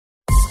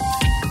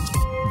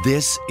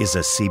This is a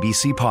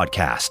CBC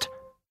podcast.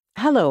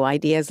 Hello,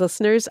 Ideas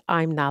listeners.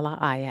 I'm Nala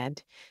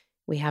Ayed.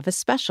 We have a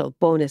special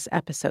bonus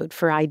episode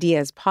for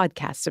Ideas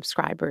podcast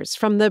subscribers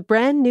from the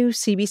brand new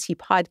CBC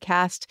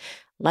podcast,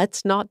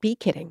 Let's Not Be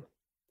Kidding.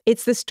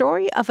 It's the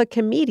story of a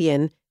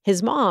comedian,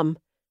 his mom,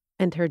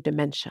 and her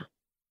dementia.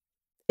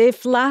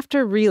 If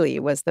laughter really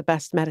was the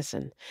best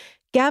medicine,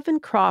 Gavin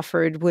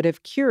Crawford would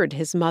have cured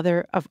his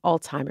mother of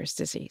Alzheimer's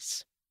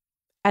disease.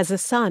 As a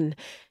son,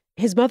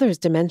 his mother's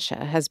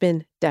dementia has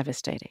been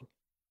devastating.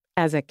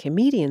 As a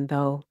comedian,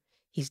 though,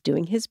 he's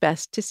doing his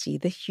best to see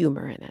the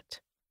humor in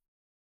it.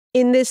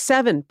 In this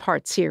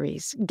 7-part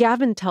series,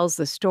 Gavin tells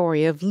the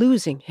story of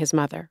losing his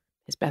mother,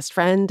 his best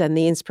friend, and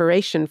the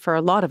inspiration for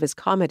a lot of his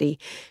comedy,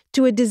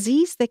 to a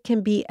disease that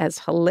can be as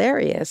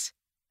hilarious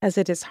as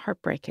it is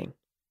heartbreaking.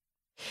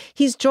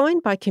 He's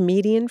joined by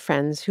comedian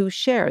friends who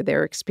share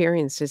their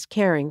experiences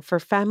caring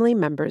for family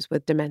members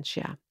with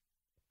dementia.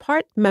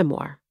 Part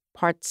memoir,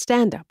 part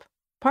stand-up,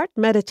 part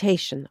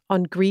meditation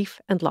on grief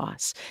and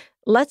loss.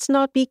 Let's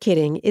Not Be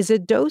Kidding is a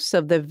dose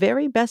of the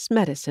very best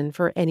medicine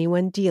for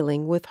anyone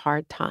dealing with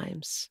hard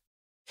times.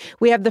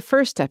 We have the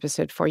first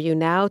episode for you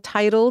now,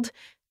 titled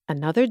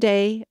Another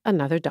Day,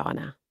 Another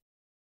Donna.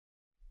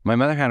 My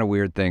mother had a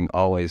weird thing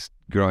always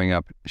growing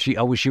up. She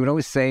would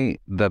always say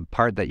the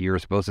part that you're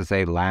supposed to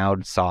say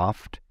loud,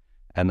 soft,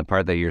 and the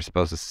part that you're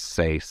supposed to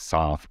say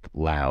soft,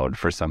 loud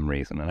for some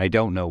reason. And I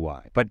don't know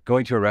why. But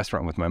going to a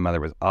restaurant with my mother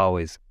was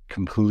always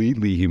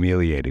completely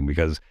humiliating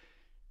because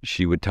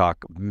she would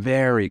talk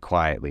very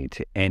quietly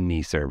to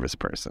any service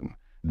person.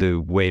 The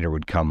waiter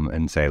would come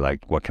and say,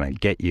 like, what can I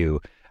get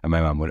you? And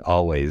my mom would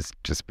always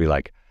just be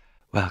like,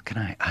 well,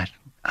 I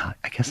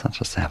guess I'll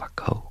just have a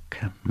Coke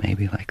and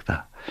maybe like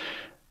the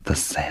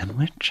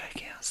sandwich, I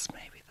guess,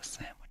 maybe the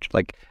sandwich.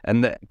 Like,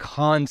 and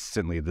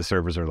constantly the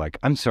servers are like,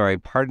 I'm sorry,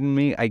 pardon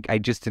me, I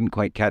just didn't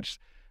quite catch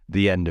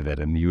the end of it.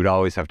 And you would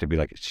always have to be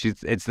like,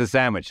 it's the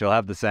sandwich, she'll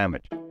have the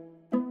sandwich.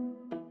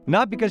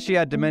 Not because she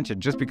had dementia,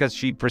 just because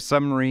she, for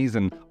some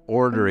reason,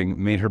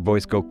 ordering made her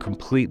voice go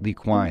completely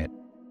quiet.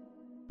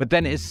 But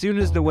then as soon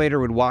as the waiter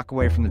would walk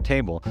away from the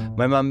table,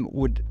 my mom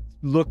would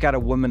look at a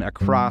woman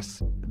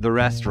across the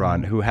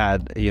restaurant who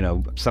had,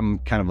 some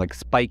kind of like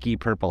spiky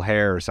purple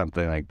hair or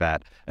something like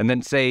that, and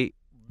then say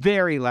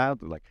very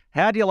loudly, like,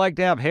 how do you like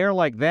to have hair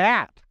like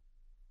that?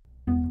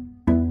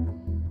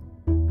 And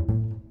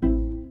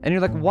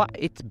you're like, what?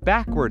 It's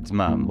backwards,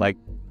 Mom. Like,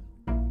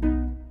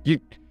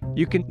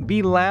 You can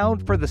be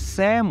loud for the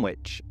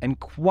sandwich and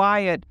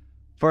quiet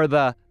for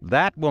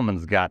that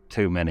woman's got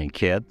too many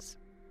kids.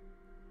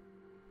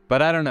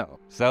 But I don't know.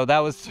 So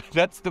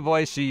that's the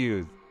voice she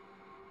used.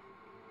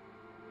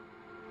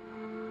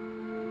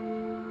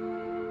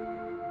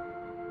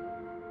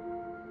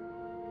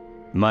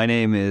 My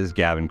name is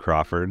Gavin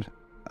Crawford.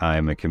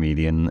 I'm a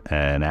comedian,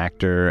 an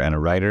actor, and a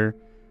writer.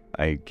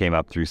 I came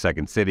up through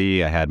Second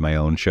City. I had my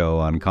own show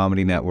on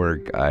Comedy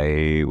Network.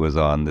 I was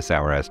on This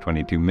Hour Has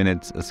 22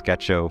 Minutes, a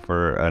sketch show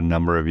for a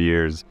number of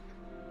years.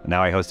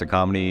 Now I host a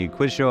comedy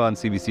quiz show on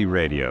CBC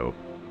Radio.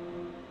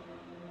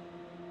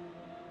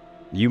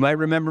 You might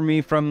remember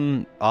me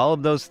from all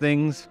of those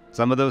things,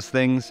 some of those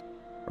things,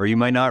 or you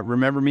might not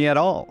remember me at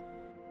all,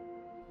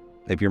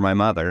 if you're my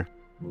mother.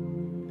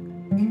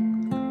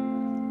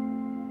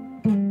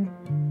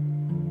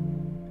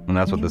 And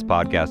that's what this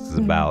podcast is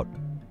about.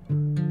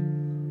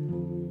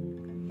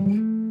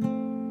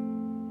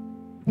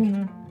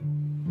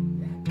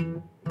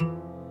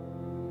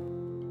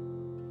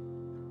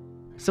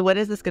 So what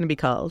is this going to be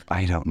called?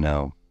 I don't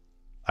know.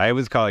 I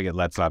was calling it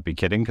Let's Not Be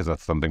Kidding because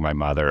that's something my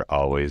mother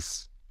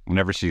always,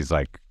 whenever she's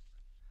like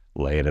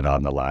laying it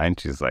on the line,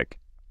 she's like,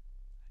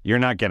 you're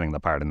not getting the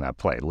part in that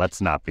play.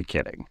 Let's not be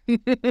kidding.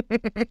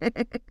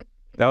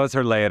 That was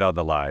her lay it on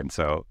the line.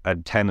 So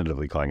I'm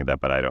tentatively calling it that,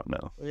 but I don't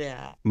know.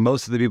 Yeah.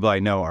 Most of the people I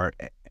know are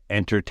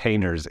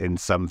entertainers in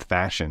some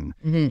fashion.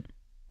 Mm-hmm.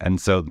 And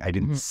so I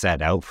didn't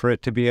set out for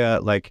it to be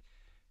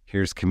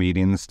here's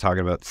comedians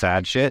talking about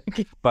sad shit,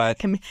 but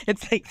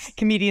it's like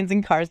comedians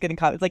in cars getting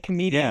caught. It's like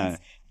comedians,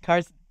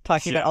 cars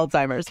talking about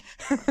Alzheimer's.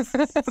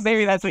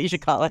 Maybe that's what you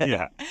should call it.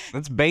 Yeah,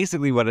 that's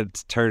basically what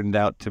it's turned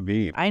out to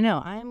be. I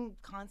know. I'm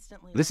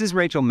constantly. This is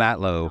Rachel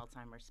Matlow,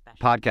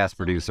 podcast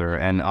producer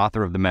and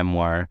author of the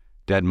memoir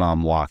Dead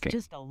Mom Walking.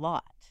 Just a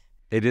lot.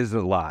 It is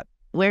a lot.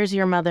 Where's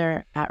your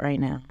mother at right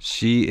now?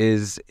 She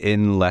is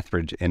in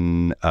Lethbridge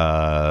in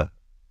a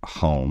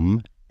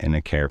home. In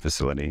a care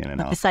facility.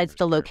 Besides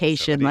the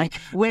location, like,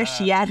 where's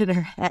she at in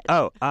her head?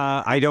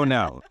 I don't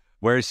know.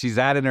 Where she's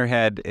at in her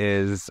head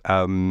is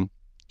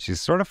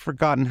she's sort of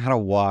forgotten how to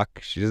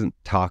walk. She doesn't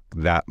talk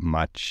that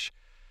much.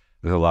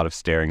 There's a lot of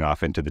staring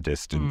off into the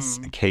distance.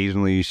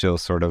 Occasionally she'll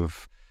sort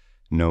of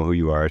know who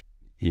you are,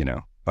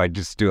 I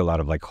just do a lot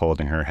of like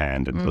holding her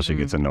hand until she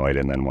gets annoyed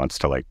and then wants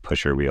to like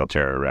push her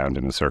wheelchair around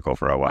in a circle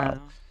for a while.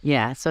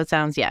 Yeah, so it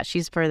sounds,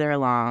 she's further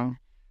along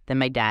than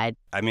my dad.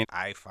 I mean,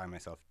 I find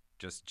myself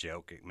just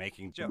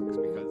making jokes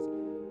because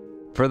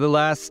for the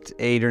last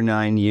 8 or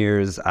 9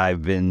 years,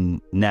 I've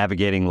been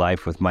navigating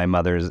life with my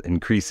mother's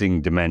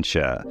increasing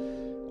dementia.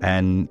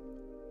 And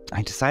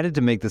I decided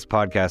to make this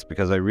podcast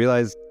because I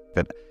realized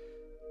that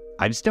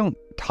I just don't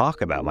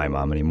talk about my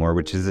mom anymore,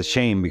 which is a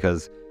shame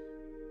because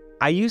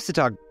I used to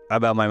talk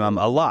about my mom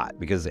a lot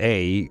because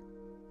A,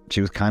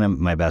 she was kind of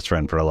my best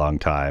friend for a long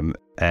time.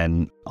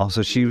 And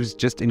also she was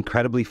just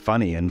incredibly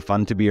funny and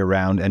fun to be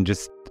around and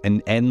just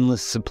an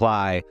endless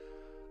supply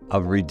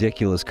of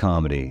ridiculous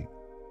comedy.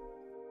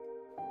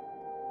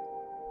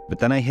 But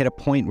then I hit a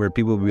point where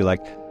people would be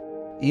like,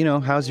 you know,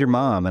 how's your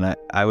mom? And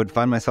I would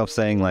find myself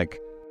saying like,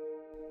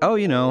 oh,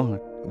 you know,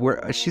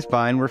 she's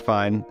fine, we're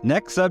fine.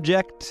 Next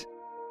subject.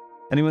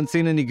 Anyone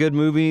seen any good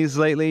movies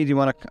lately? Do you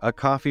want a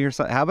coffee or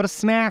something? How about a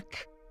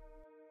snack?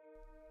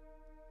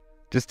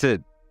 Just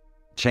to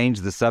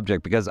change the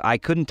subject, because I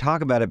couldn't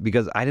talk about it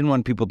because I didn't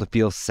want people to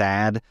feel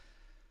sad.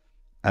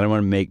 I don't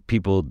want to make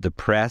people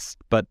depressed,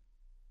 but,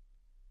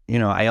 you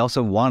know, I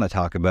also want to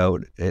talk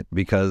about it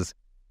because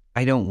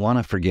I don't want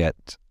to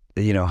forget,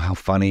 you know, how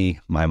funny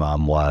my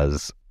mom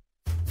was.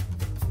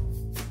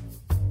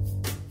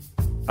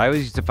 I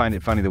always used to find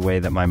it funny the way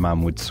that my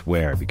mom would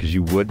swear, because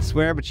you would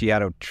swear, but she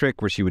had a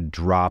trick where she would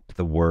drop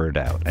the word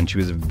out, and she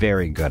was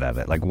very good at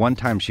it. Like one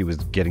time she was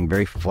getting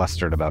very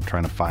flustered about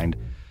trying to find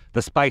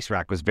the spice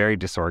rack was very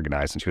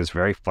disorganized, and she was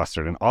very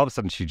flustered, and all of a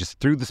sudden she just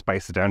threw the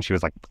spices down. She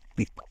was like,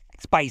 these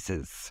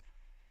spices.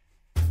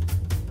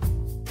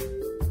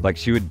 Like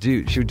she would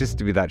just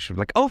do that. She would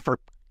be like, oh, for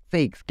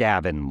sakes,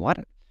 Gavin, what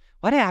do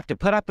I have to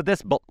put up with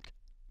this bull?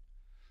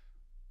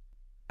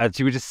 And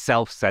she would just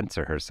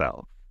self-censor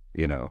herself,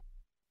 you know.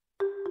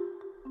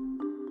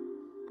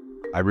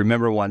 I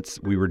remember once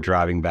we were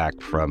driving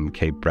back from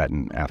Cape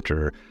Breton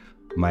after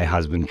my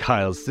husband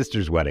Kyle's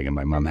sister's wedding, and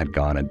my mom had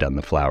gone and done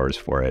the flowers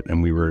for it.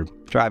 And we were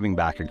driving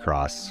back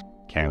across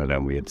Canada,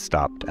 and we had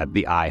stopped at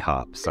the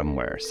IHOP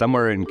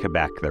somewhere in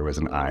Quebec. There was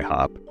an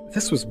IHOP.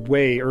 This was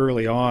way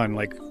early on,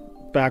 like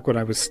back when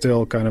I was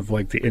still kind of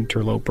like the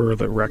interloper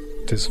that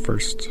wrecked his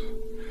first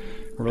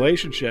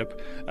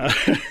relationship.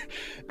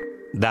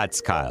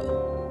 That's Kyle.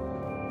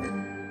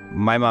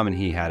 My mom and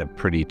he had a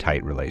pretty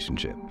tight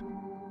relationship.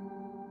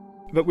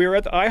 But we were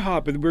at the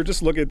IHOP and we were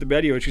just looking at the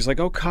menu, and she's like,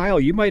 oh, Kyle,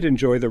 you might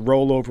enjoy the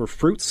rollover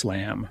fruit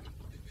slam.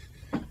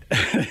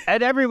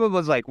 And everyone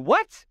was like,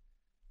 what?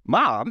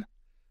 Mom?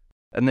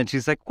 And then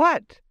she's like,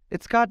 what?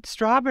 It's got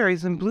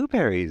strawberries and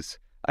blueberries.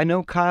 I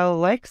know Kyle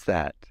likes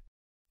that.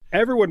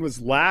 Everyone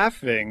was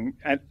laughing,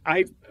 and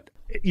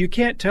you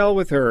can't tell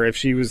with her if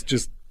she was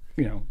just,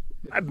 you know,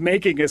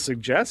 making a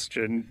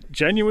suggestion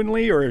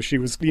genuinely, or if she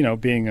was, you know,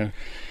 being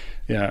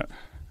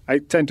I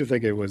tend to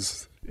think it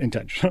was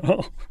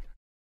intentional.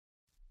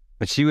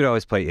 But she would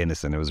always play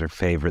innocent. It was her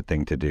favorite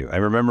thing to do. I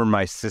remember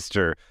my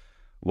sister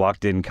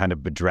walked in kind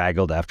of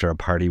bedraggled after a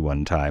party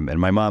one time, and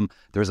my mom,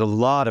 there was a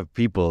lot of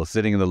people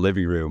sitting in the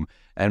living room,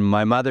 and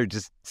my mother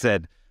just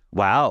said,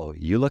 wow,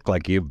 you look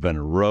like you've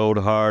been rode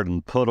hard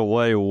and put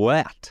away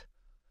wet.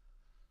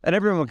 And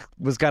everyone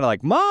was kind of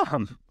like,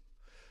 Mom!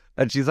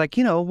 And she's like,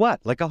 you know what?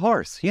 Like a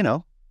horse, you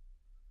know.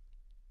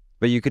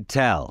 But you could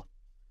tell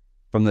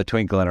from the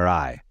twinkle in her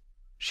eye,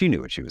 she knew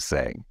what she was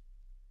saying.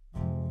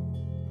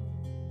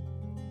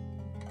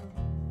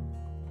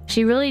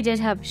 She really did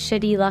have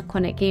shitty luck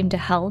when it came to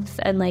health,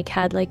 and like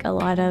had like a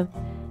lot of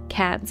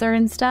cancer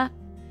and stuff.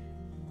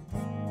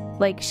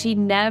 Like she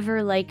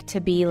never liked to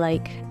be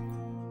like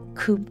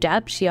cooped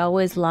up. She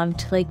always loved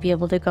to like be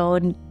able to go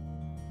and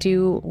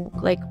do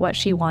like what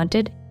she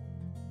wanted.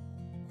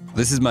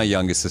 This is my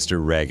youngest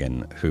sister,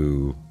 Reagan,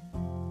 who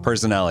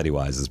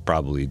personality-wise is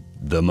probably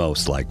the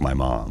most like my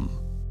mom.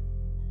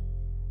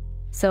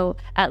 So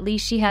at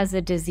least she has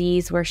a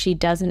disease where she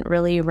doesn't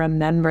really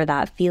remember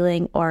that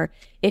feeling. Or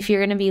if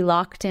you're going to be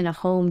locked in a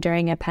home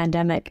during a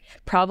pandemic,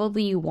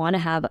 probably you want to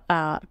have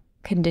a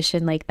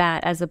condition like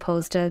that as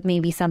opposed to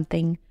maybe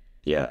something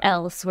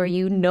else where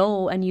you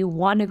know and you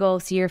want to go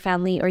see your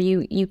family, or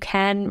you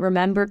can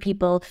remember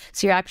people,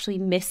 so you're actually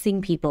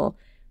missing people.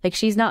 Like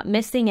she's not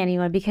missing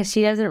anyone because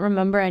she doesn't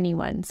remember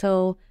anyone.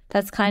 So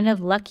that's kind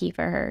of lucky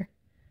for her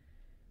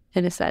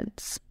in a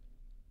sense.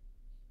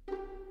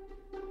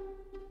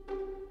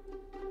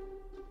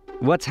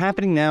 What's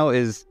happening now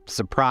is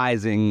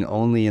surprising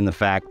only in the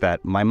fact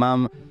that my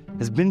mom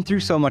has been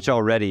through so much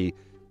already.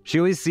 She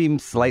always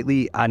seemed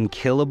slightly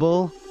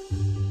unkillable.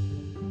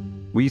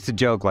 We used to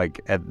joke,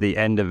 like, at the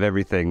end of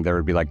everything, there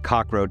would be, like,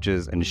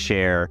 cockroaches and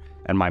Cher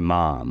and my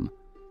mom.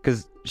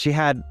 Because she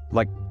had,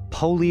 like,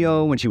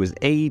 polio when she was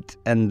 8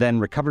 and then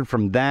recovered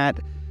from that.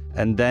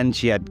 And then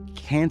she had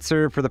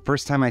cancer for the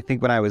first time, I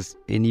think, when I was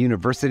in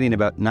university in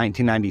about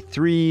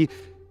 1993.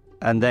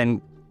 And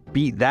then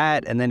beat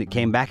that, and then it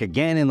came back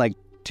again in like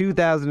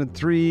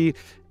 2003,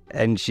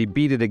 and she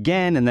beat it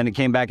again, and then it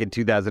came back in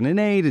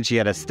 2008, and she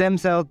had a stem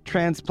cell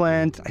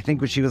transplant, I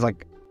think when she was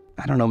like,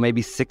 I don't know,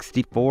 maybe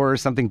 64 or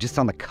something, just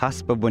on the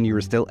cusp of when you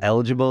were still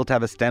eligible to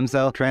have a stem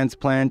cell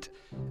transplant.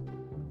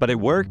 But it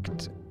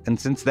worked, and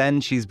since then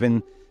she's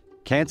been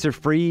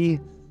cancer-free.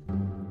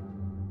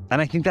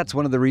 And I think that's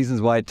one of the reasons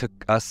why it took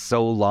us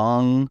so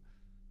long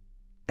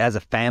as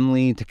a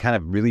family to kind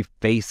of really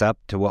face up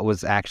to what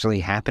was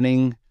actually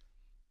happening.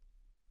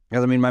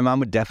 Because, I mean, my mom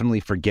would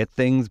definitely forget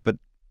things, but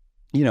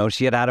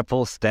she had a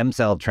full stem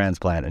cell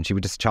transplant, and she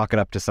would just chalk it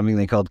up to something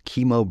they called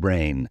chemo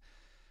brain.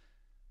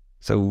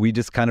 So we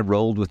just kind of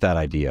rolled with that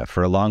idea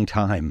for a long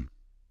time,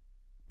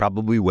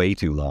 probably way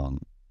too long.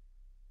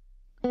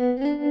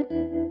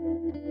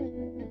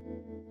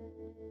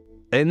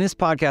 In this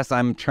podcast,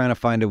 I'm trying to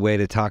find a way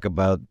to talk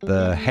about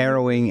the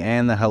harrowing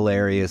and the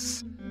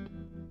hilarious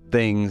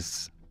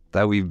things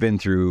that we've been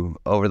through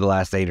over the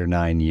last 8 or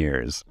 9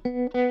 years.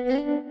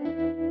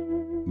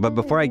 But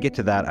before I get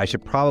to that, I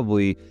should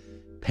probably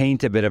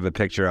paint a bit of a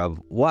picture of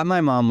what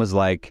my mom was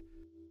like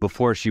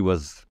before she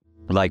was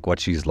like what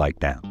she's like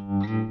now.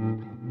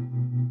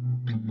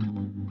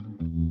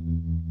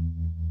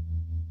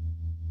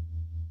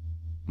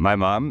 My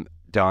mom,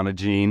 Donna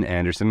Jean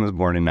Anderson, was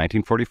born in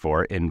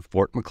 1944 in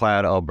Fort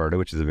Macleod, Alberta,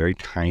 which is a very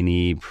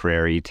tiny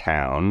prairie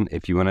town.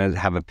 If you want to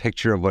have a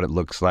picture of what it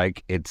looks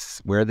like, it's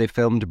where they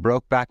filmed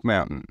Brokeback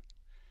Mountain,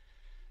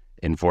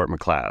 in Fort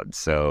Macleod.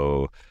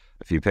 So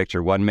if you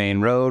picture one main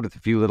road with a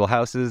few little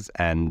houses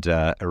and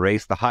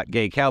erase the hot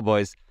gay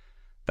cowboys,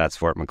 that's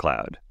Fort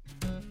Macleod.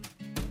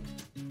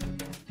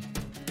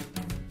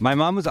 My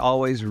mom was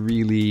always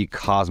really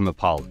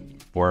cosmopolitan.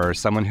 For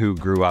someone who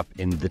grew up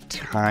in the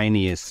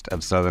tiniest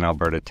of southern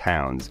Alberta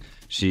towns,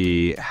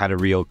 she had a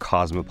real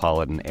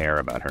cosmopolitan air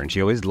about her, and she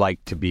always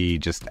liked to be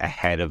just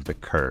ahead of the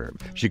curve.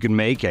 She could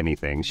make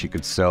anything. She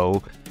could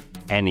sew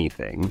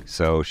anything.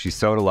 So she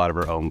sewed a lot of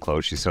her own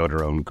clothes. She sewed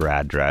her own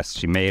grad dress.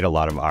 She made a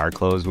lot of our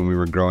clothes when we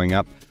were growing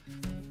up.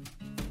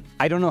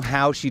 I don't know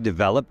how she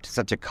developed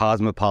such a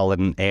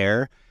cosmopolitan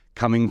air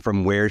coming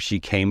from where she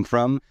came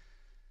from.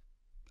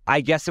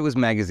 I guess it was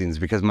magazines,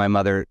 because my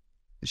mother,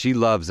 she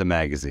loves a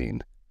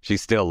magazine. She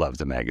still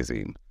loves a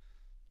magazine.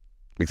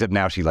 Except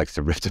now she likes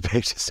to rip the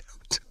pages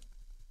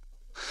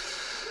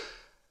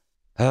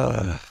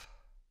out.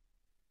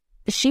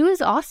 She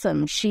was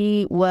awesome.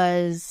 She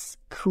was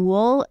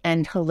cool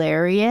and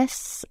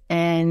hilarious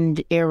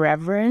and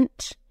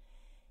irreverent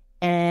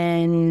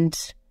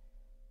and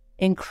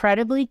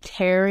incredibly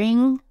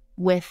caring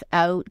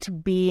without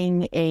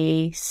being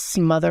a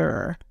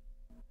smotherer.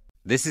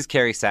 This is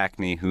Carrie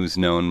Sackney, who's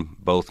known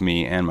both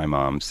me and my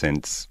mom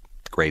since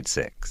grade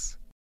 6.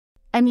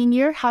 I mean,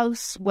 your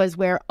house was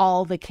where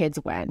all the kids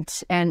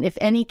went. And if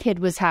any kid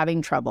was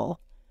having trouble,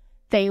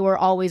 they were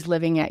always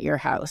living at your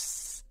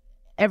house.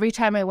 Every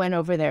time I went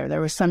over there,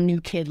 there was some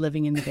new kid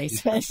living in the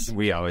basement.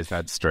 We always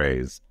had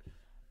strays.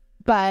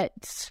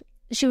 But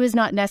she was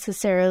not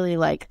necessarily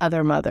like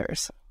other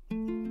mothers.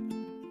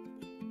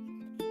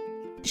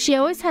 She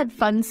always had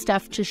fun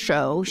stuff to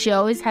show. She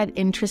always had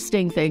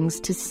interesting things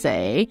to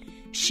say.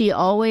 She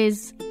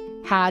always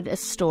had a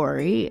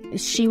story.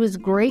 She was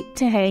great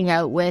to hang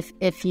out with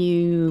if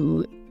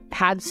you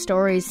had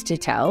stories to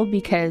tell,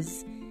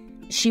 because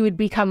she would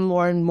become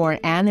more and more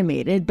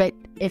animated. But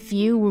if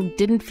you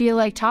didn't feel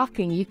like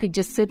talking, you could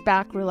just sit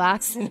back,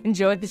 relax, and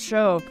enjoy the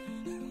show.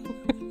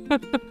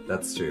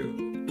 That's true.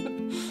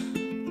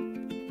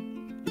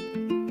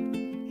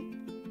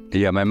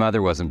 Yeah, my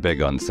mother wasn't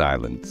big on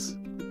silence,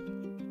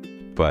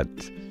 but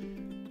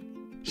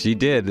she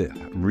did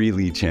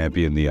really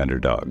champion the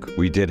underdog.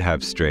 We did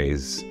have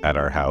strays at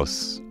our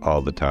house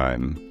all the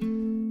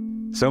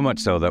time. So much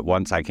so that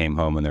once I came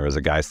home and there was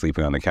a guy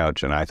sleeping on the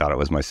couch, and I thought it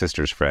was my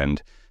sister's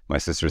friend. My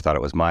sister thought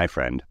it was my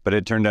friend, but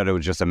it turned out it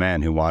was just a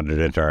man who wandered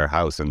into our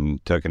house and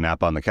took a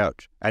nap on the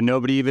couch. And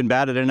nobody even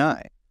batted an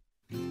eye.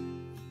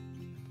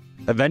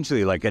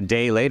 Eventually, like a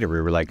day later, we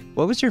were like,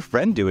 what was your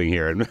friend doing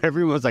here? And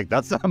everyone was like,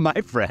 that's not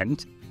my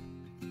friend.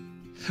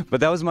 But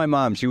that was my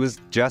mom. She was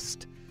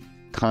just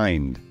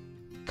kind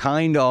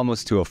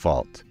almost to a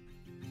fault.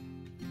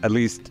 At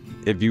least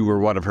if you were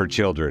one of her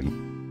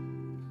children.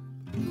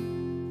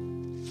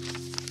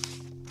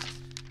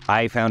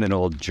 I found an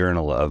old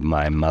journal of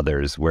my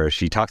mother's where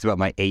she talks about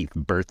my 8th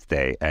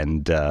birthday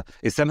and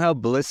is somehow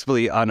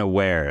blissfully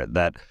unaware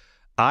that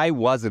I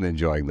wasn't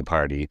enjoying the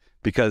party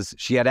because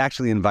she had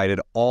actually invited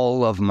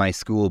all of my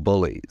school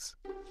bullies.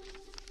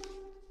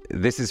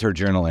 This is her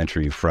journal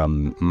entry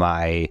from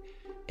my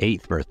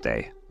 8th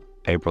birthday,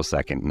 April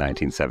 2nd,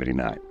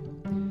 1979.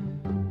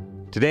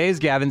 Today is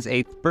Gavin's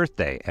 8th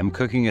birthday. I'm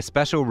cooking a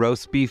special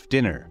roast beef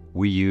dinner.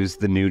 We used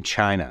the new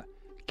china.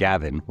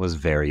 Gavin was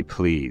very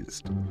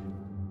pleased.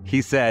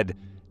 He said,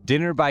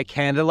 dinner by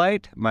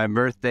candlelight? My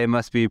birthday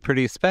must be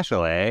pretty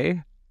special, eh?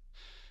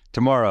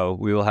 Tomorrow,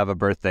 we will have a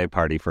birthday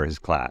party for his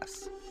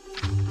class.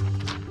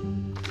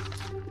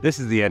 This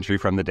is the entry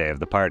from the day of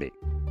the party.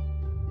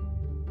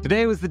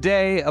 Today was the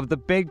day of the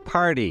big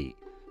party.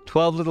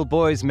 12 little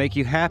boys make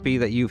you happy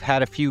that you've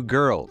had a few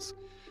girls.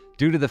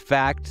 Due to the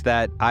fact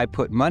that I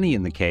put money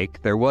in the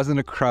cake, there wasn't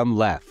a crumb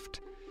left.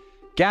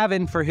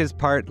 Gavin, for his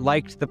part,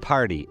 liked the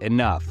party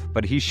enough,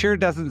 but he sure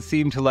doesn't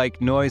seem to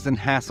like noise and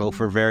hassle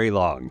for very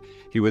long.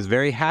 He was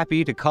very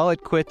happy to call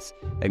it quits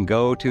and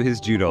go to his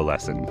judo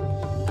lesson.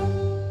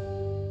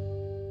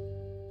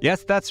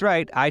 Yes, that's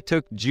right, I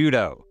took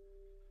judo.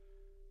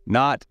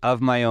 Not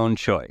of my own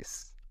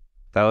choice.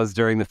 That was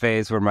during the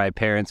phase where my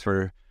parents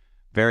were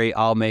very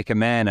I'll make a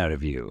man out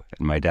of you.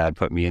 And my dad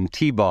put me in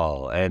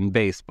t-ball and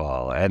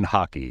baseball and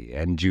hockey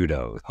and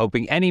judo,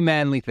 hoping any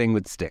manly thing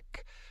would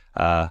stick.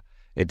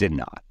 It did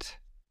not.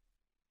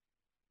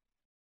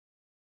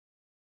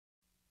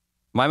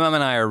 My mom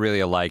and I are really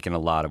alike in a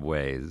lot of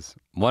ways.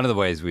 One of the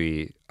ways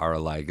we are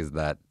alike is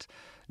that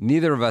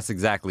neither of us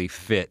exactly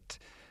fit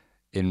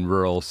in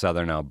rural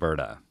southern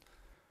Alberta.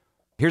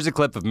 Here's a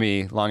clip of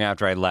me, long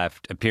after I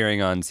left,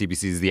 appearing on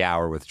CBC's The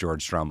Hour with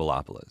George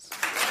Stroumboulopoulos.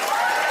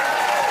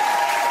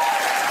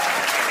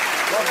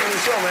 Welcome to the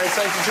show, man. It's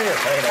nice to see you.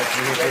 Hey, nice to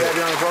see you. Great to have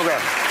you on the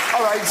program.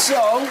 All right,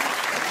 so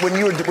when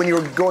you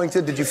were going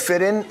to, did you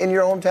fit in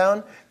your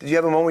hometown? Did you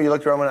have a moment where you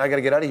looked around and went, I got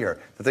to get out of here?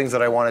 The things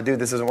that I want to do,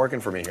 this isn't working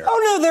for me here. Oh,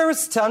 no, there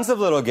was tons of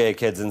little gay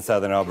kids in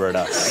southern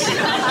Alberta.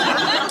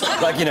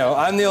 Like, you know,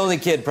 I'm the only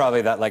kid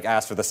probably that, like,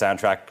 asked for the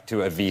soundtrack to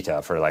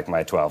Evita for, like,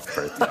 my 12th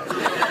birthday.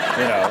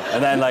 You know,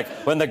 and then, like,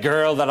 when the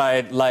girl that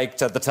I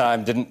liked at the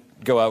time didn't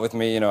go out with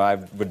me, you know, I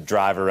would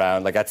drive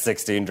around, like, at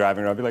 16,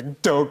 driving around, be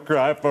like, don't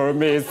cry for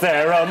me,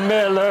 Sarah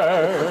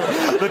Miller.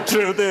 The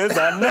truth is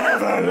I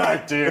never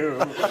liked you.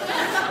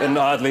 And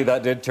oddly,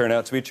 that did turn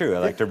out to be true. I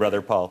liked her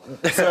brother, Paul.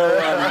 So,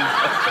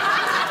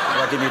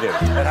 what can you do?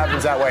 That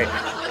happens that way.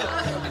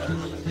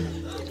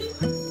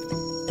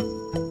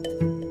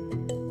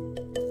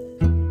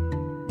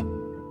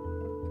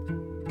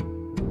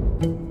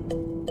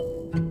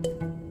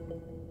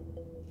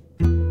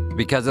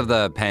 Because of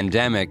the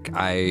pandemic,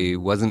 I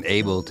wasn't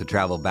able to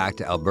travel back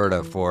to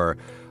Alberta for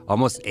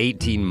almost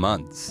 18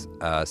 months.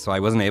 So I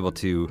wasn't able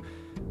to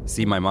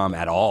see my mom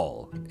at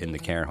all in the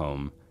care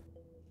home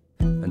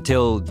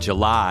until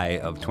July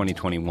of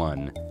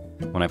 2021,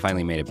 when I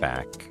finally made it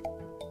back.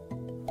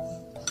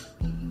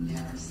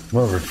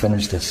 Well, we're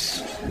finished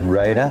this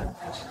right up.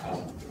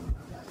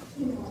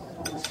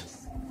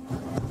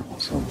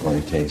 So, boy,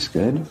 tastes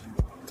good.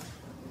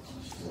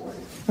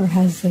 Or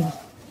has it?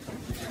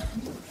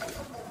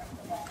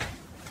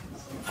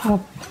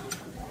 Up.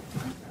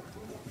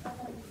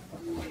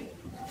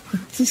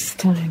 This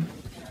time.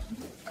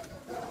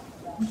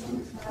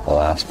 The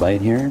last bite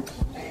here.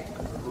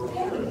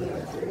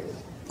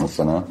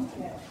 Listen up.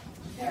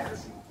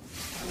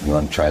 You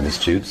want to try this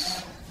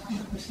juice?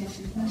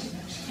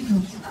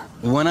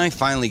 When I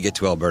finally get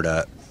to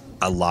Alberta,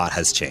 a lot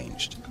has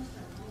changed.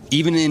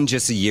 Even in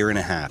just a year and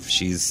a half,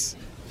 she's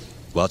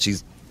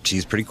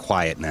pretty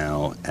quiet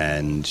now,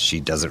 and she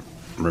doesn't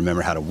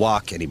remember how to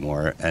walk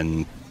anymore.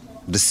 And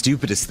the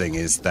stupidest thing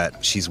is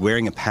that she's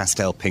wearing a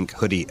pastel pink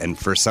hoodie, and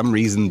for some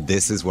reason,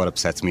 this is what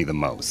upsets me the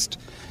most.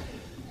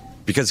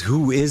 Because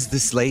who is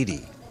this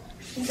lady?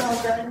 She's all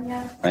done,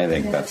 yeah. I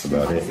think that's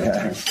about it.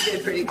 Yeah. She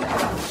did pretty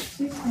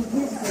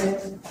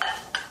good.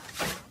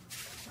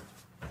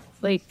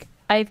 Like,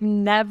 I've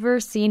never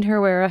seen her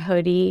wear a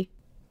hoodie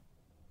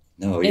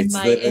No, in it's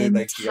my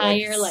literally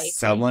entire life.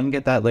 Someone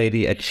get that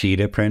lady a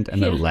cheetah print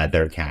and a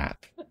leather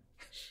cap.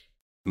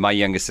 My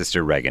youngest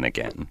sister, Reagan,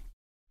 again.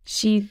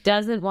 She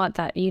doesn't want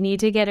that. You need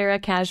to get her a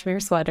cashmere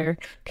sweater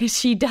because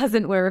she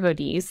doesn't wear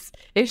hoodies.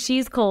 If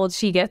she's cold,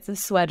 she gets a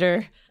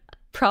sweater,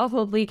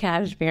 probably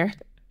cashmere.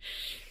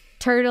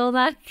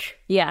 Turtleneck?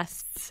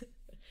 Yes.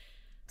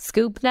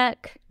 Scoop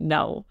neck?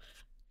 No.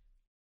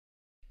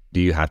 Do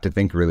you have to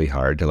think really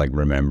hard to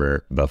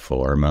remember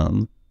before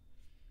Mom?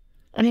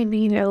 I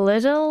mean, a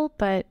little,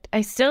 but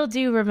I still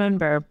do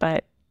remember,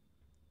 but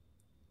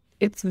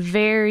it's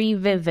very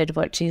vivid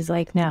what she's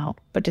like now,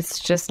 but it's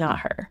just not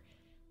her.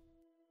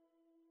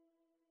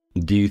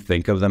 Do you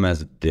think of them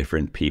as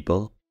different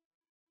people?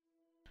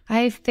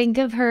 I think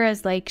of her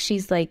as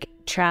she's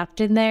trapped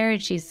in there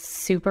and she's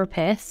super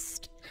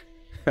pissed.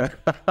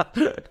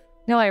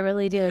 No, I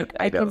really do.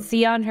 I can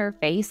see on her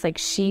face,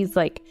 she's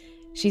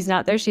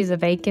not there. She's a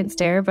vacant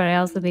stare, but I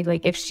also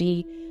think if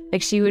she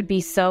would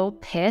be so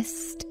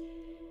pissed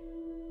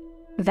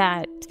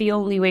that the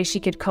only way she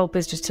could cope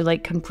is just to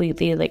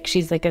completely,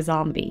 she's like a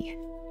zombie.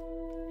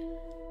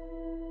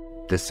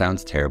 This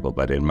sounds terrible,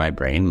 but in my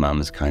brain,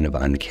 Mom's kind of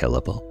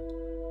unkillable.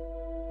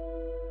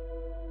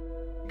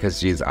 Because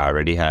she's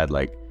already had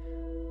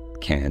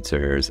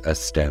cancers, a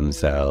stem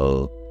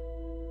cell.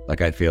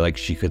 I feel like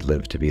she could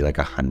live to be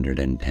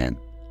 110.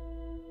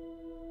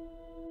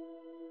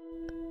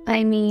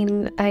 I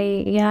mean,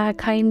 yeah,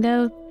 kind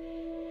of.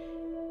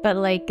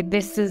 But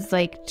this is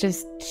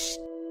just,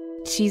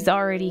 she's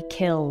already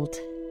killed.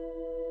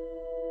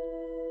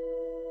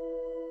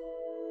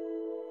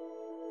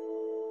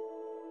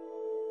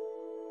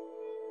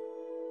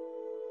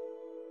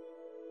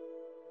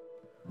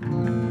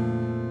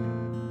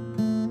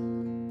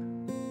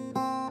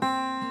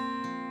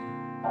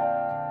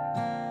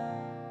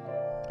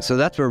 So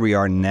that's where we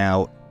are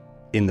now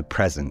in the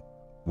present,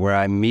 where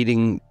I'm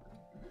meeting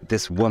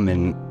this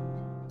woman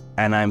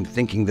and I'm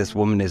thinking this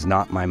woman is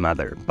not my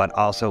mother, but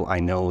also I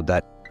know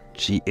that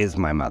she is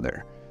my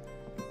mother.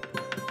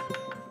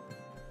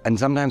 And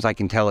sometimes I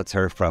can tell it's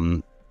her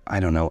from, I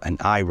don't know, an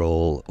eye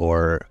roll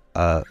or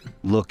a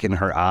look in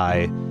her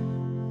eye.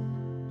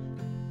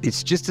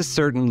 It's just a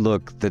certain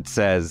look that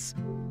says,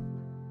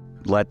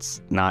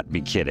 let's not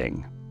be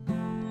kidding.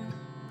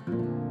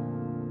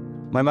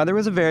 My mother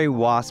was a very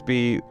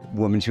waspy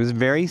woman. She was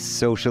very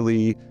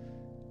socially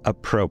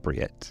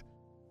appropriate.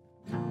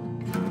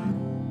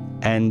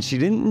 And she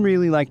didn't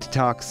really like to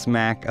talk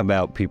smack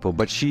about people,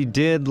 but she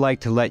did like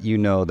to let you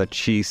know that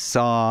she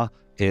saw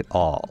it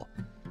all.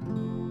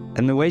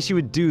 And the way she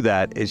would do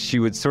that is she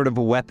would sort of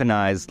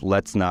weaponize,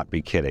 let's not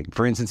be kidding.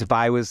 For instance, if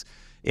I was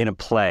in a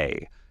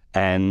play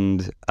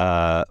and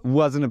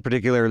wasn't a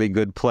particularly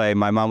good play,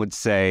 my mom would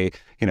say,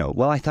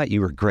 well, I thought you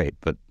were great,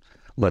 but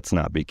let's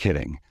not be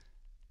kidding.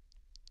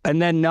 And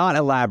then not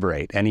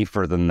elaborate any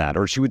further than that.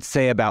 Or she would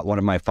say about one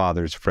of my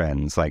father's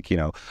friends, like,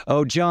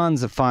 oh,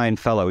 John's a fine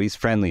fellow. He's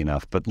friendly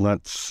enough, but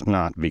let's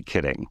not be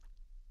kidding.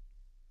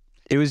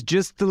 It was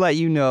just to let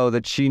you know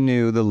that she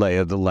knew the lay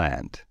of the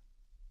land.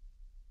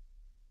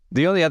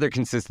 The only other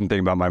consistent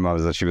thing about my mom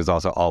is that she was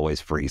also always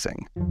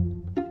freezing.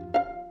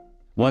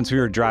 Once we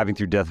were driving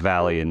through Death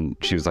Valley and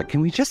she was like,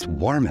 can we just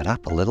warm it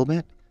up a little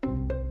bit?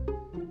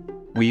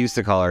 We used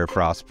to call her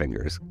Frost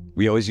Fingers.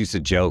 We always used to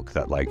joke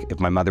that, like, if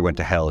my mother went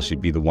to hell, she'd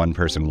be the one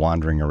person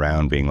wandering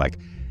around being like,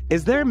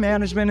 is there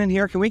management in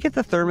here? Can we get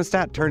the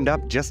thermostat turned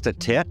up just a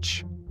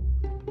titch?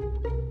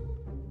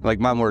 Like,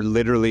 Mom, we're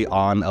literally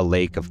on a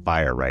lake of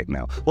fire right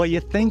now. Well, you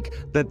think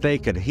that they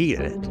could heat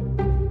it.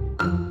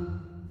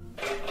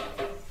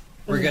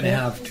 We're going to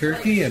have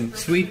turkey and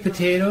sweet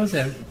potatoes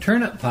and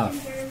turnip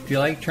puff. Do you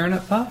like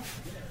turnip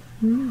puff?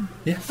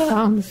 Yeah.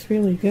 Sounds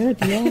really good,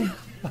 yeah.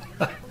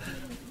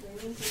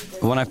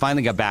 When I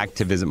finally got back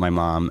to visit my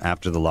mom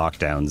after the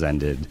lockdowns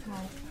ended,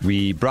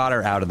 we brought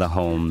her out of the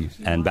home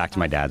and back to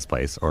my dad's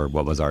place, or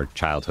what was our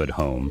childhood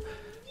home,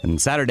 and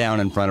sat her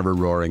down in front of a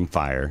roaring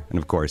fire. And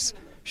of course,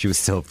 she was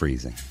still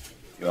freezing.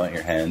 You want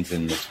your hands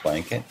in this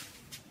blanket?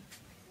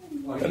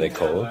 Are they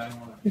cold?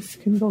 This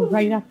can go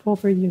right up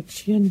over your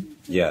chin.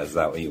 Yeah, is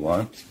that what you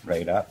want?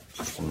 Right up?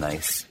 Just a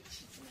nice,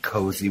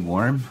 cozy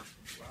warm?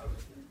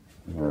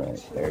 All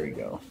right, there we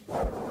go.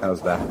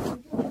 How's that?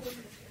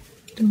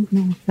 Don't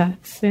know if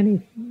that's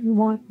anything you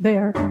want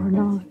there or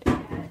not.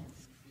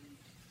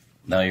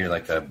 Now you're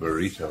like a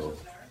burrito.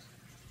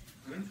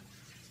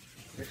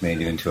 We've made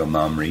you into a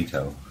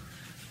momrito.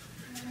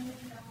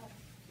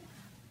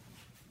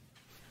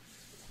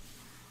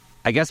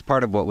 I guess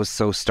part of what was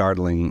so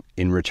startling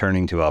in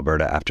returning to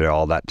Alberta after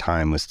all that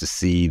time was to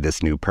see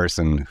this new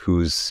person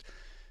who's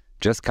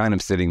just kind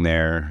of sitting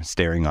there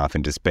staring off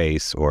into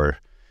space or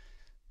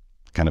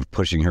kind of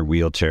pushing her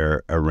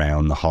wheelchair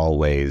around the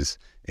hallways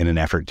in an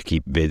effort to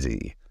keep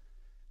busy.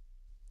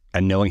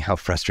 And knowing how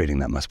frustrating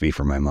that must be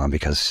for my mom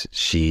because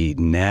she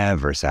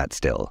never sat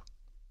still.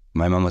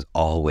 My mom was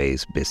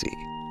always busy.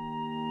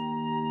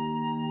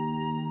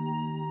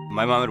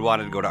 My mom had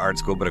wanted to go to art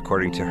school, but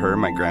according to her,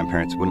 my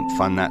grandparents wouldn't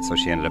fund that, so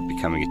she ended up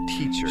becoming a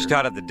teacher. She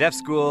taught at the deaf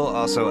school,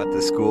 also at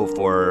the school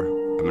for,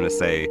 I'm going to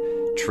say,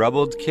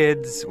 troubled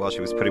kids, while she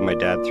was putting my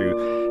dad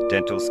through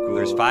dental school.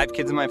 There's 5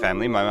 kids in my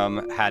family. My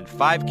mom had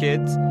 5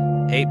 kids,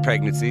 8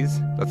 pregnancies.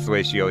 That's the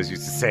way she always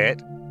used to say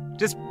it.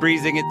 Just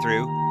breezing it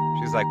through.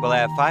 She was like, well, I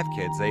have 5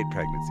 kids, 8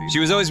 pregnancies. She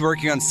was always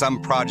working on some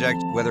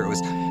project, whether it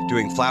was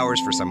doing flowers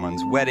for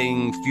someone's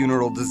wedding,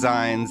 funeral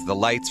designs, the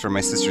lights for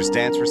my sister's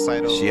dance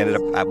recital. She ended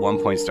up at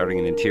one point starting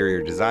an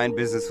interior design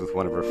business with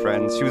one of her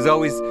friends. She was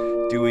always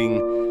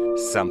doing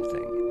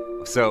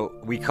something. So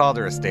we called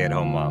her a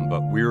stay-at-home mom,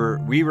 but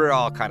we were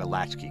all kind of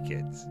latchkey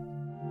kids.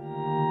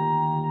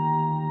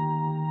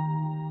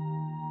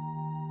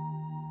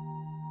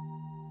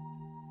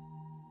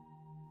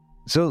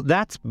 So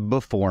that's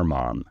before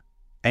Mom.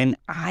 And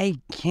I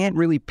can't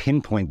really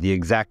pinpoint the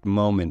exact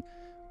moment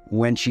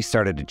when she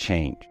started to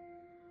change.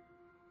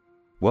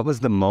 What was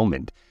the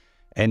moment?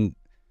 And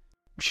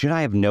should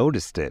I have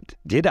noticed it?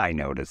 Did I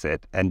notice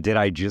it? And did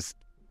I just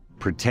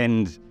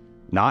pretend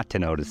not to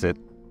notice it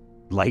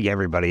like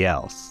everybody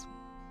else?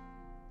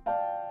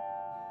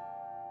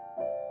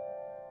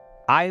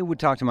 I would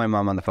talk to my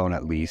mom on the phone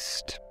at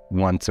least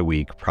once a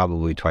week,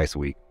 probably twice a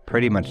week,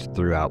 pretty much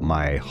throughout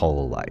my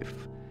whole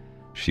life.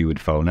 She would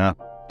phone up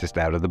just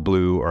out of the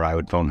blue, or I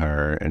would phone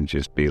her and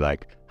just be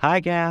like, hi,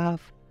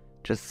 Gav.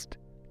 It's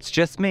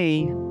just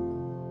me.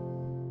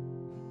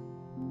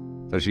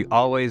 So she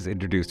always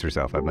introduced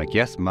herself. I'm like,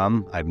 yes,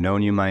 Mom, I've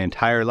known you my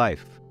entire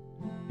life.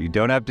 You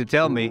don't have to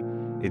tell me.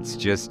 It's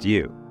just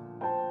you.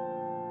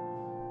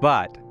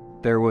 But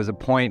there was a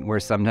point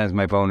where sometimes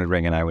my phone would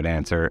ring and I would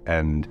answer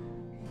and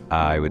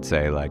I would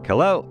say like,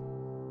 hello.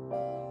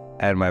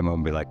 And my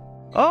mom would be like,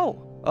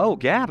 oh,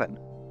 Gavin.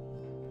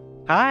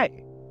 Hi.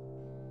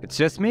 It's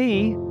just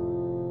me.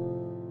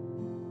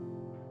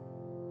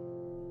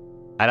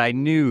 And I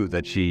knew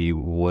that she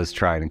was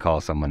trying to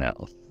call someone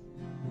else.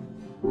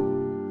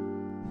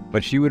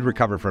 But she would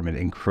recover from it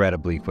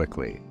incredibly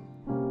quickly.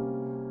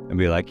 And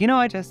be like,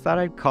 I just thought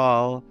I'd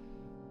call.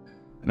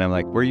 And I'm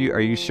like, are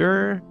you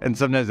sure? And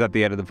sometimes at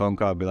the end of the phone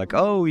call, I'd be like,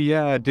 oh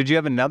yeah, did you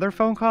have another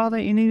phone call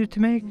that you needed to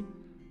make,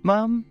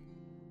 Mom?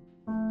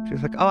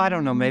 She's like, oh, I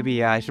don't know, maybe,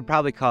 yeah, I should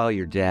probably call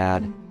your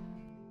dad.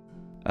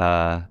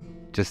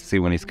 Just to see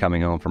when he's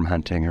coming home from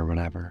hunting or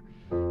whatever.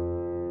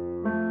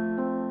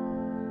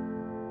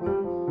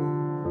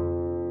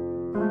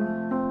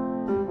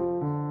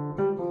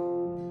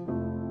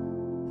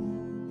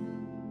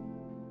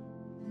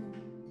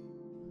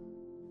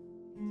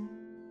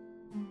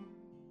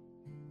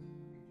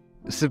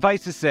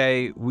 Suffice to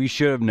say, we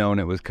should have known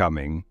it was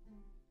coming,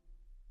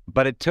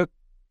 but it took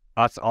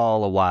us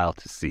all a while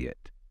to see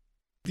it.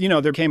 You know,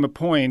 there came a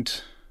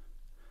point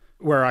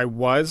where I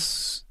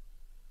was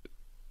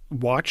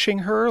watching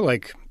her,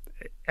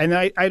 and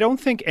I don't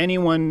think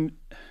anyone,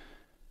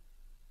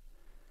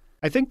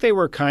 I think they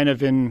were kind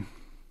of in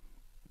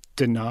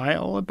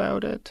denial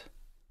about it.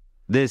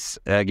 This,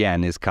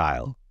 again, is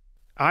Kyle.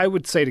 I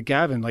would say to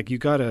Gavin,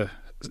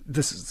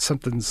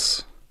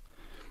 something's,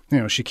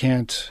 she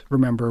can't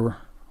remember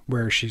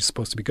where she's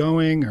supposed to be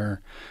going,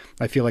 or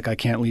I feel like I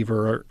can't leave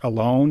her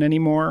alone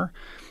anymore.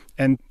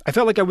 And I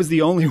felt like I was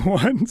the only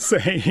one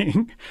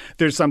saying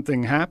there's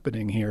something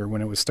happening here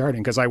when it was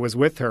starting, because I was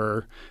with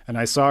her and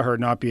I saw her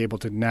not be able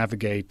to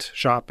navigate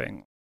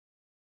shopping.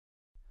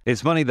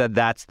 It's funny that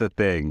that's the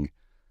thing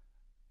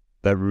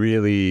that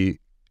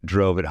really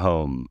drove it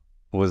home,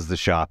 was the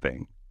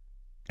shopping.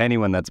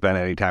 Anyone that's spent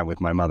any time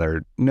with my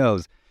mother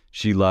knows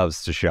she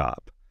loves to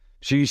shop.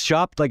 She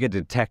shopped like a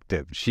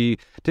detective. She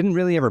didn't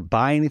really ever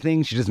buy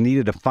anything. She just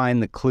needed to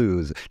find the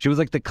clues. She was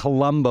like the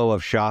Columbo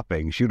of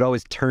shopping. She would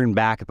always turn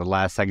back at the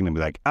last second and be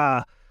like,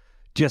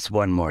 just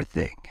one more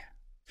thing.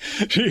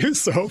 She was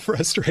so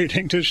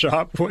frustrating to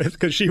shop with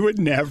because she would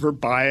never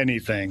buy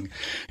anything.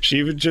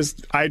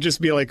 I'd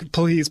just be like,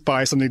 please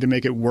buy something to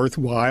make it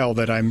worthwhile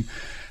that I'm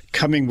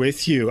coming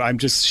with you.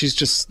 She's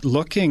just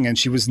looking, and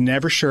she was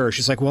never sure.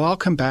 She's like, well, I'll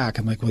come back.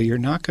 I'm like, well, you're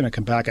not going to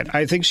come back. And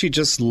I think she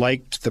just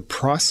liked the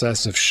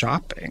process of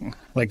shopping.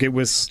 It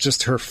was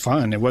just her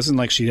fun. It wasn't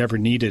like she ever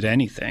needed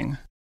anything.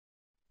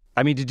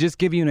 I mean, to just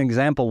give you an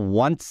example,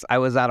 once I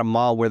was at a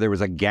mall where there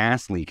was a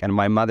gas leak and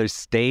my mother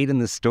stayed in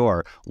the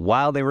store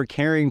while they were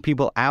carrying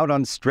people out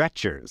on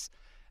stretchers.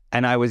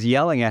 And I was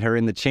yelling at her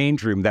in the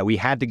change room that we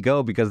had to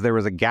go because there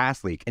was a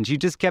gas leak. And she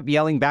just kept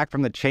yelling back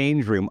from the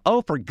change room,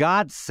 oh, for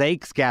God's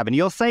sakes, Gavin,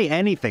 you'll say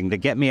anything to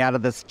get me out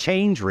of this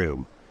change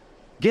room.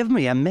 Give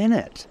me a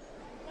minute.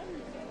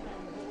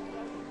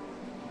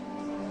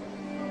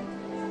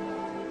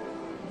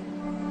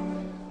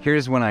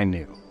 Here's when I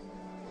knew.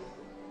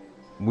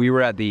 We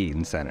were at the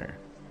Eaton Center.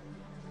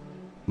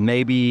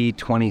 Maybe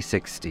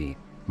 2016.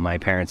 My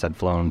parents had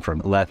flown from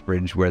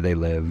Lethbridge, where they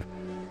live,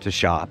 to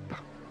shop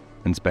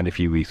and spend a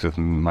few weeks with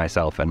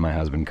myself and my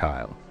husband,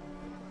 Kyle.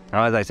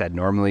 Now, as I said,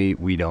 normally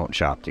we don't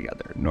shop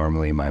together.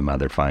 Normally my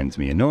mother finds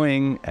me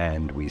annoying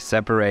and we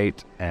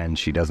separate, and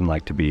she doesn't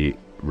like to be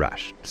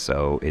rushed.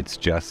 So it's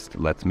just,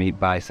 let's meet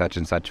by such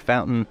and such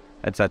fountain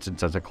at such and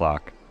such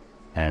o'clock.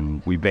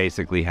 And we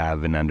basically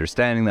have an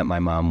understanding that my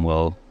mom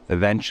will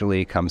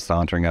eventually come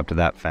sauntering up to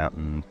that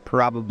fountain,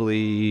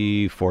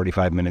 probably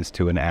 45 minutes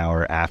to an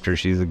hour after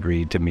she's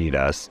agreed to meet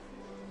us.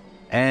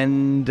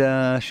 And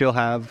she'll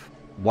have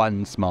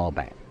one small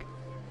bag.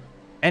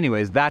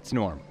 Anyways, that's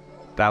normal.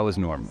 That was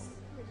normal.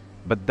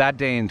 But that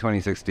day in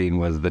 2016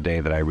 was the day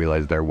that I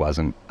realized there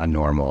wasn't a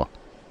normal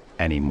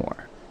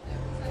anymore.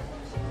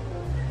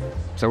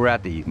 So we're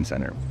at the Eaton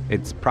Center.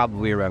 It's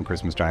probably around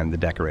Christmas time. The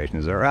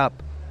decorations are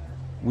up.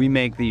 We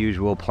make the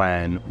usual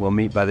plan. We'll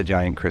meet by the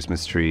giant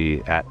Christmas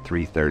tree at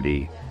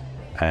 3:30.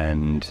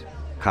 And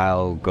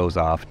Kyle goes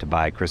off to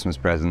buy Christmas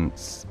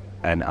presents.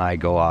 And I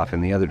go off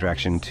in the other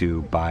direction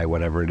to buy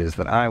whatever it is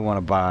that I want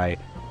to buy.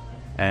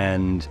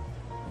 And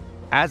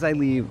as I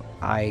leave,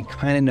 I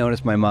kind of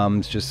notice my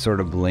mom's just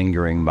sort of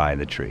lingering by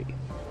the tree.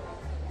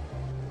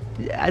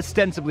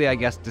 Ostensibly, I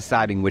guess,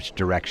 deciding which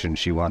direction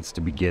she wants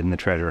to begin the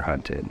treasure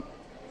hunt in.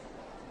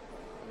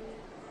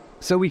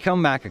 So we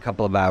come back a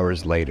couple of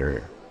hours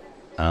later,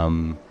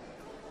 and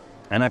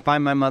I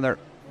find my mother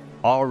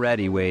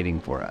already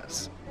waiting for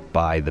us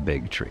by the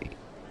big tree.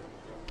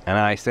 And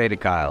I say to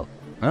Kyle,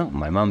 oh,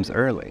 my mom's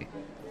early.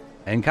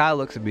 And Kyle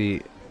looks at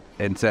me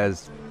and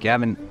says,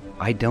 Gavin,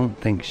 I don't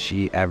think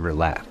she ever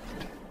left.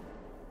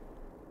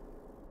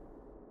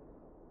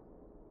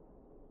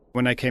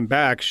 When I came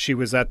back, she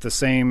was at the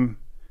same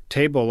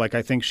table.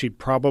 I think she'd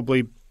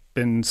probably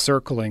been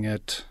circling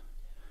it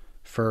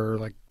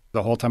for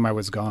the whole time I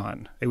was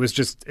gone. It was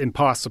just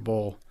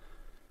impossible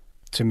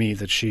to me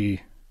that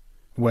she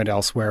went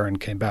elsewhere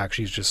and came back.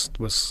 She just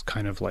was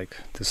kind of like,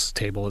 this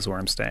table is where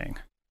I'm staying.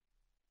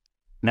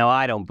 Now,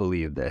 I don't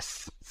believe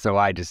this, so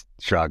I just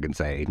shrug and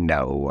say,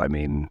 no, I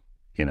mean,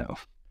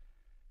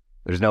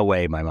 there's no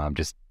way my mom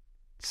just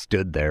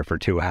stood there for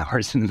 2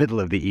 hours in the middle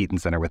of the Eaton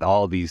Center with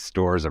all these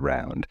stores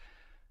around.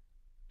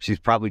 She's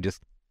probably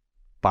just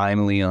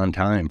finally on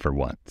time for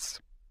once.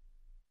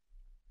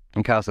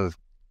 And Kyle says,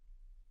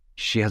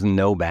 she has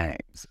no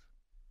bags.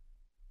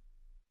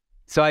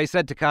 So I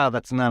said to Kyle,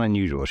 that's not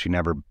unusual. She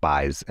never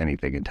buys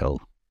anything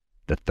until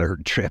the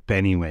third trip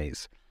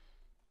anyways.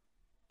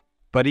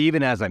 But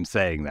even as I'm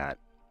saying that,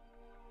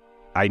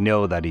 I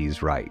know that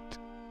he's right.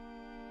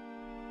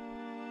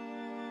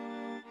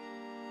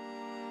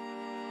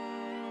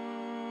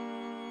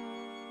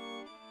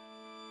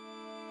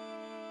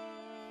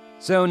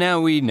 So now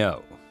we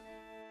know.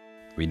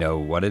 We know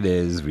what it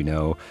is, we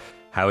know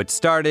how it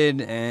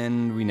started,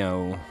 and we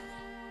know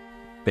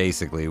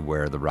basically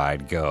where the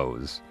ride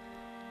goes.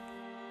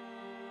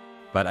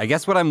 But I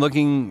guess what I'm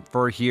looking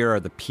for here are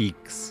the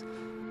peaks.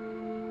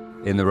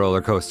 in the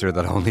roller coaster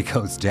that only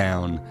goes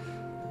down.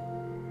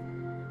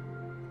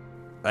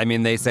 I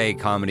mean, they say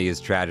comedy is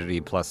tragedy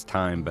plus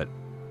time, but,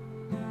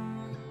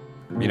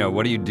 you know,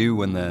 what do you do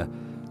when the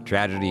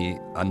tragedy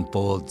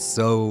unfolds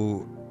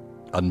so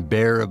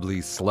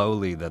unbearably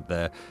slowly that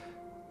the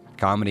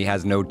comedy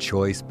has no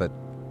choice but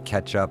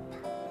catch up?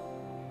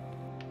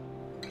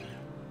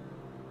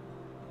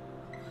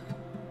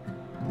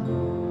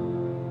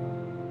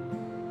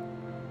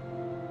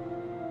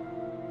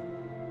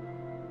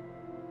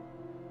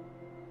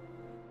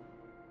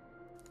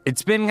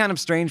 It's been kind of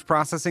strange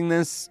processing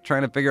this,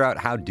 trying to figure out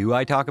how do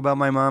I talk about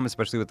my mom,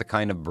 especially with the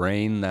kind of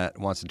brain that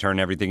wants to turn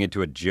everything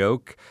into a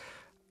joke.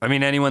 I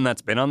mean, anyone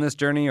that's been on this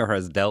journey or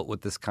has dealt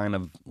with this kind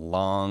of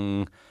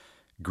long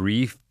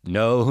grief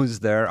knows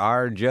there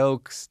are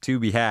jokes to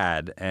be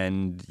had,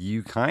 and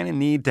you kind of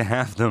need to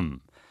have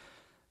them.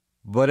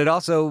 But it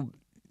also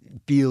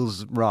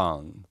feels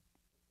wrong.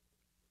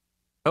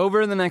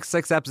 Over the next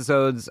 6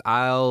 episodes,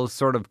 I'll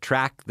sort of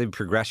track the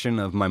progression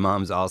of my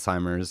mom's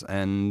Alzheimer's,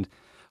 and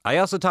I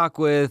also talk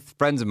with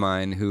friends of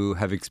mine who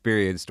have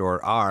experienced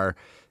or are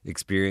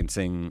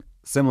experiencing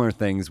similar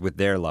things with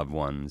their loved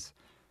ones.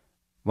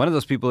 One of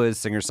those people is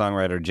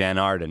singer-songwriter Jan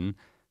Arden,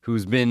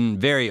 who's been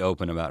very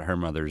open about her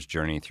mother's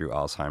journey through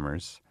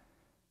Alzheimer's.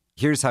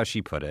 Here's how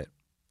she put it.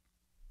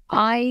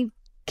 I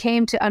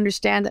came to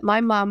understand that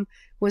my mom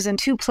was in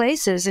 2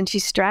 places and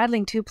she's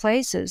straddling 2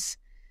 places,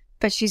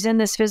 but she's in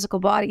this physical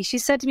body. She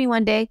said to me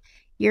one day,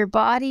 your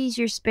body's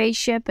your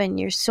spaceship and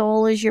your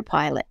soul is your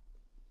pilot.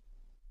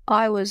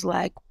 I was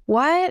like,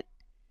 what?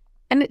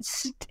 And it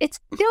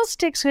still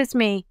sticks with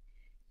me.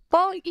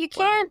 Well, you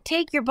can't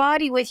take your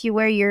body with you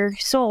where your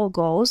soul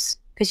goes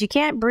because you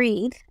can't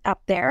breathe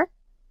up there.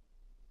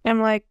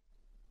 I'm like,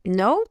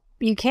 no,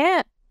 you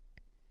can't.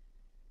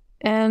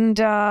 And,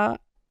 but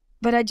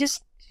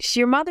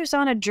your mother's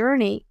on a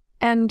journey,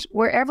 and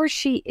wherever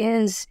she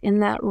is in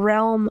that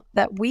realm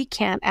that we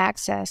can't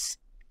access,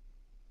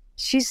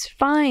 she's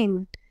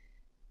fine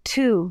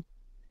too.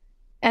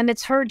 And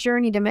it's her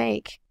journey to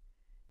make.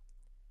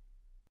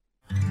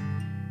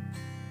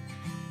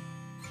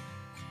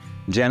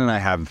 Jen and I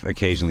have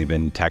occasionally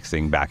been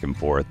texting back and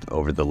forth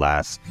over the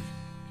last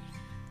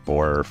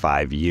 4 or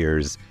 5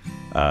 years,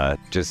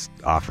 just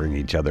offering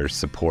each other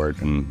support.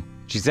 And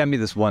she sent me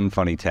this one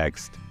funny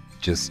text,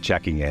 just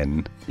checking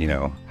in, you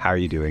know, how are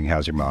you doing?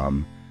 How's your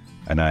mom?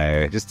 And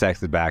I just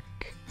texted back,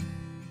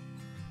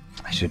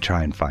 I should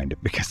try and find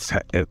it because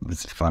it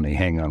was funny.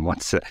 Hang on,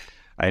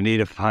 I need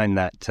to find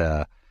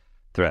that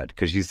thread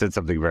because she said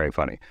something very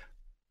funny.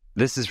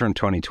 This is from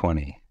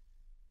 2020.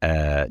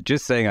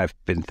 Just saying I've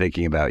been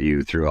thinking about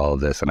you through all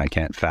of this and I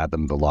can't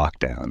fathom the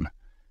lockdown.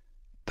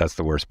 That's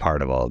the worst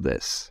part of all of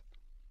this.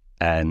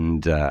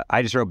 And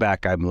I just wrote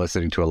back, I'm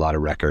listening to a lot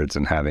of records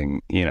and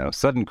having, you know,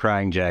 sudden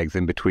crying jags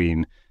in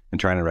between and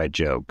trying to write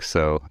jokes.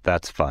 So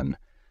that's fun.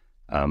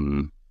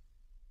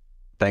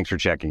 Thanks for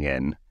checking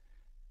in.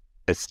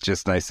 It's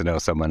just nice to know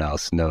someone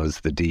else knows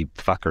the deep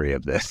fuckery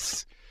of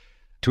this.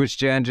 To which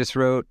Jan just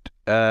wrote,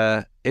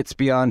 it's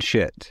beyond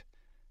shit.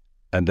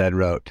 And then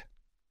wrote,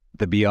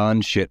 the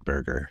Beyond Shit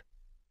Burger.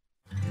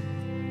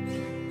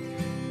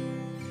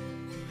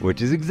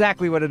 Which is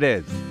exactly what it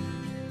is.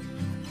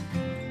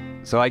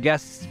 So I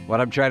guess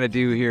what I'm trying to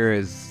do here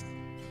is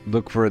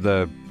look for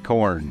the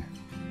corn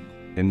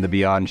in the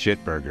Beyond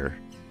Shit Burger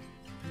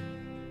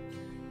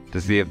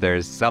to see if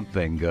there's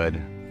something good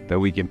that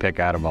we can pick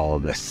out of all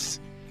of this.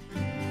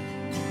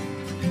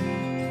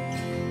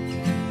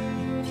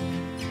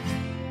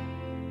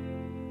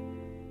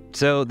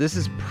 So this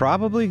is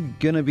probably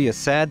going to be a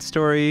sad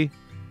story,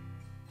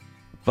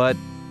 but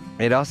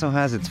it also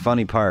has its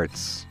funny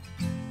parts.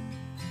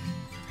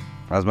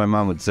 As my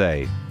mom would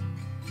say,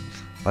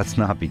 let's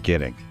not be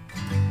kidding.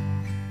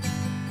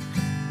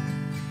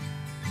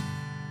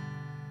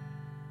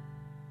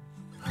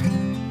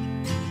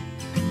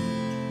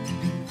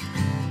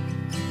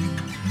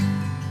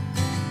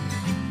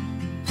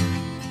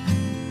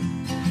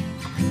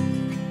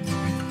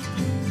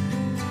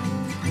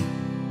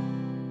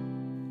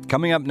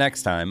 Coming up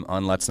next time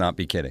on Let's Not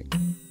Be Kidding.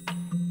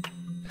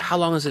 How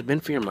long has it been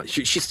for your mom?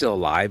 She's still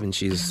alive, and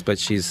she's.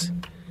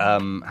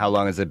 How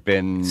long has it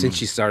been? Since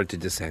she started to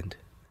descend.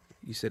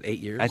 You said 8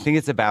 years? I think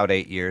it's about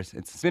 8 years.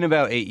 It's been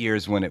about 8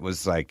 years when it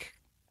was like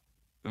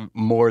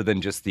more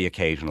than just the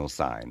occasional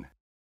sign.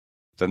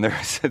 Then there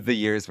was the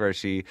years where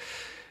she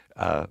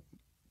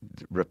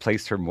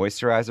replaced her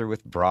moisturizer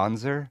with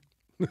bronzer.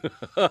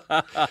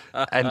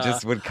 And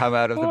just would come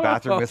out of the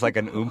bathroom with like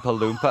an Oompa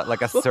Loompa,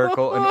 like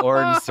an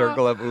orange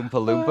circle of Oompa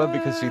Loompa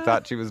because she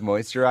thought she was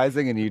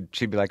moisturizing, and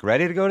she'd be like,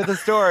 ready to go to the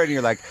store, and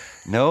you're like,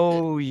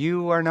 no,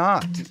 you are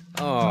not.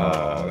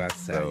 Oh, that's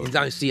sad.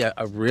 Now you see a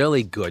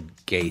really good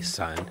gay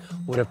son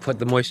would have put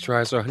the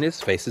moisturizer on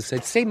his face and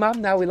said, say, Mom,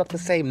 now we look the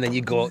same, and then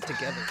you go out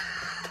together.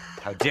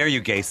 How dare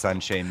you gay son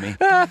shame me.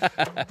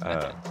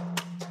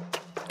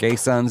 Gay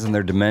sons and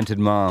their demented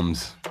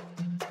moms.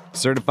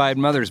 Certified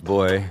mother's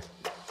boy.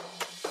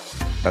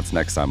 That's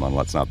next time on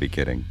Let's Not Be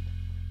Kidding.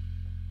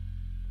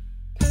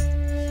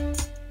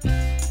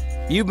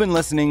 You've been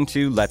listening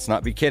to Let's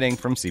Not Be Kidding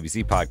from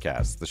CBC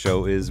Podcasts. The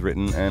show is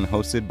written and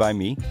hosted by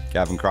me,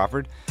 Gavin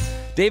Crawford.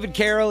 David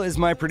Carroll is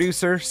my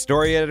producer,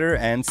 story editor,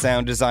 and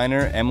sound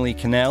designer. Emily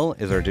Cannell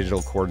is our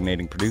digital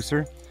coordinating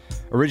producer.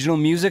 Original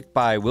music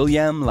by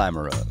William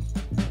Lamoureux.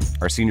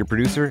 Our senior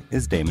producer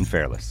is Damon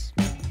Fairless.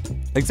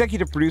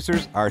 Executive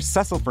producers are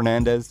Cecil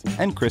Fernandez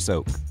and Chris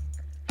Oak.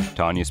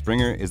 Tanya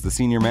Springer is the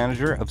senior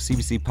manager of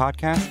CBC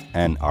Podcast,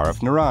 and Arif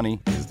Narani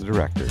is the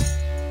director.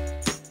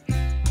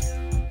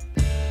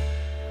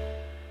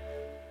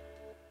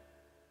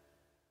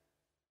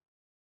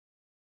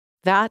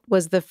 That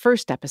was the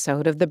first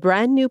episode of the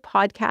brand new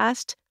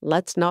podcast,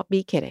 Let's Not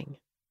Be Kidding.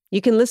 You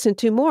can listen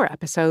to more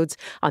episodes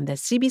on the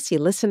CBC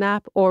Listen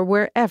app or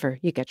wherever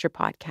you get your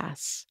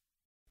podcasts.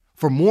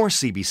 For more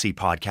CBC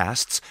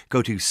podcasts,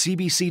 go to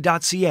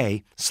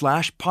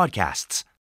cbc.ca/podcasts.